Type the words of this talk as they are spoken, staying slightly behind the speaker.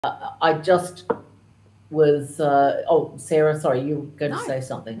I just was, oh, Sarah, sorry, you were going to say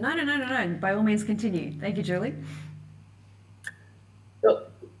something. No. By all means, continue. Thank you, Julie.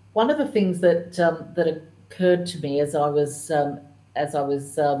 Look, one of the things that occurred to me as I was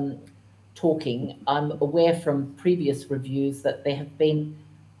talking, I'm aware from previous reviews that there have been,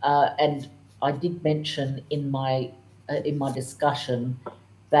 and I did mention in my discussion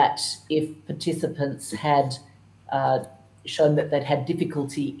that if participants had shown that they'd had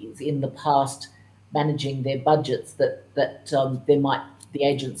difficulties in the past managing their budgets, that the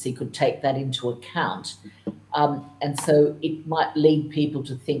agency could take that into account. And so it might lead people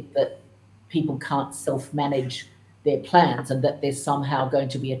to think that people can't self-manage their plans and that there's somehow going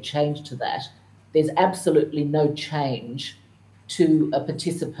to be a change to that. There's absolutely no change to a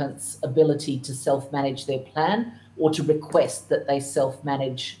participant's ability to self-manage their plan or to request that they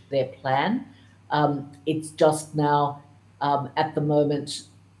self-manage their plan. It's just now, at the moment,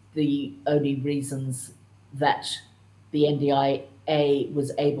 the only reasons that the NDIA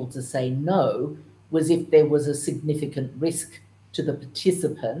was able to say no was if there was a significant risk to the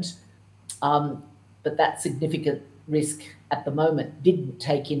participant, but that significant risk at the moment didn't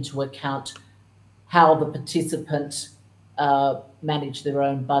take into account how the participant managed their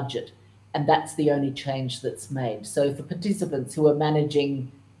own budget. And that's the only change that's made. So for participants who are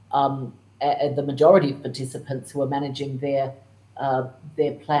managing, the majority of participants who are managing their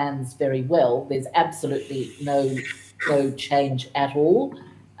plans very well, there's absolutely no change at all.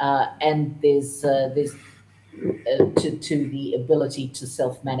 And there's to the ability to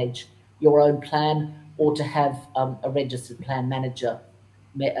self-manage your own plan or to have a registered plan manager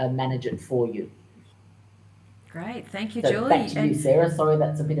manage it for you. Great, thank you, So Julie. back to you, Sarah. Sorry,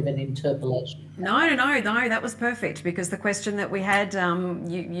 that's a bit of an interpolation. No, that was perfect, because the question that we had,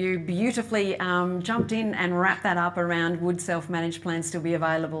 you beautifully jumped in and wrapped that up around would self-managed plans still be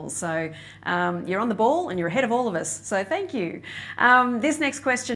available. So you're on the ball and you're ahead of all of us. So thank you. This next question